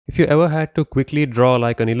If you ever had to quickly draw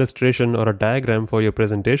like an illustration or a diagram for your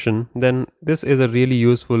presentation, then this is a really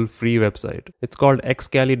useful free website. It's called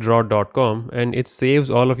Excalidraw.com and it saves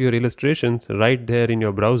all of your illustrations right there in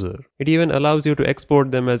your browser. It even allows you to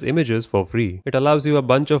export them as images for free. It allows you a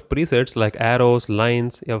bunch of presets like arrows,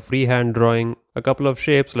 lines, your freehand drawing, a couple of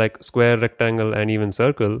shapes like square, rectangle, and even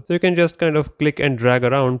circle. So you can just kind of click and drag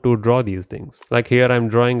around to draw these things. Like here I'm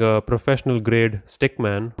drawing a professional grade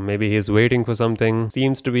stickman. Maybe he's waiting for something,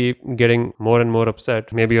 seems to be getting more and more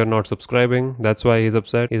upset. Maybe you're not subscribing, that's why he's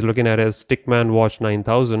upset. He's looking at his Stickman Watch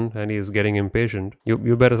 9000 and he's getting impatient.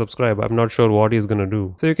 You better subscribe. I'm not sure what he's gonna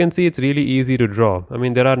do. So you can see it's really easy to draw. I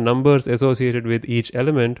mean, there are numbers associated with each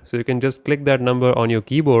element, so you can just click that number on your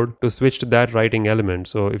keyboard to switch to that writing element.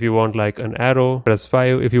 So if you want like an arrow, press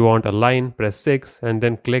 5. If you want a line, press 6 and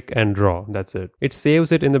then click and draw. That's it. It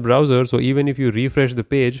saves it in the browser, so even if you refresh the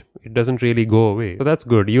page, it doesn't really go away. So that's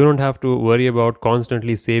good. You don't have to worry about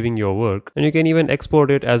constantly saving your work, and you can even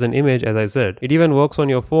export it as an image, as I said. It even works on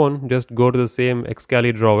your phone. Just go to the same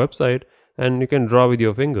Excalidraw website and you can draw with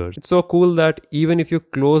your fingers. It's so cool that even if you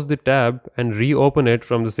close the tab and reopen it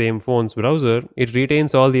from the same phone's browser, it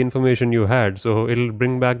retains all the information you had, so it'll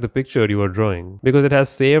bring back the picture you were drawing because it has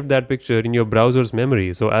saved that picture in your browser's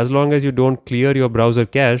memory. So as long as you don't clear your browser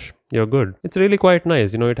cache, you're good. It's really quite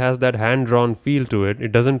nice. It has that hand-drawn feel to it.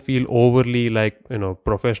 It doesn't feel overly like,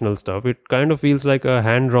 professional stuff. It kind of feels like a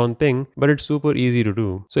hand-drawn thing, but it's super easy to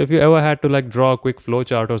do. So if you ever had to like draw a quick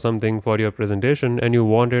flowchart or something for your presentation and you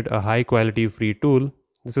wanted a high quality free tool,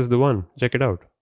 this is the one. Check it out.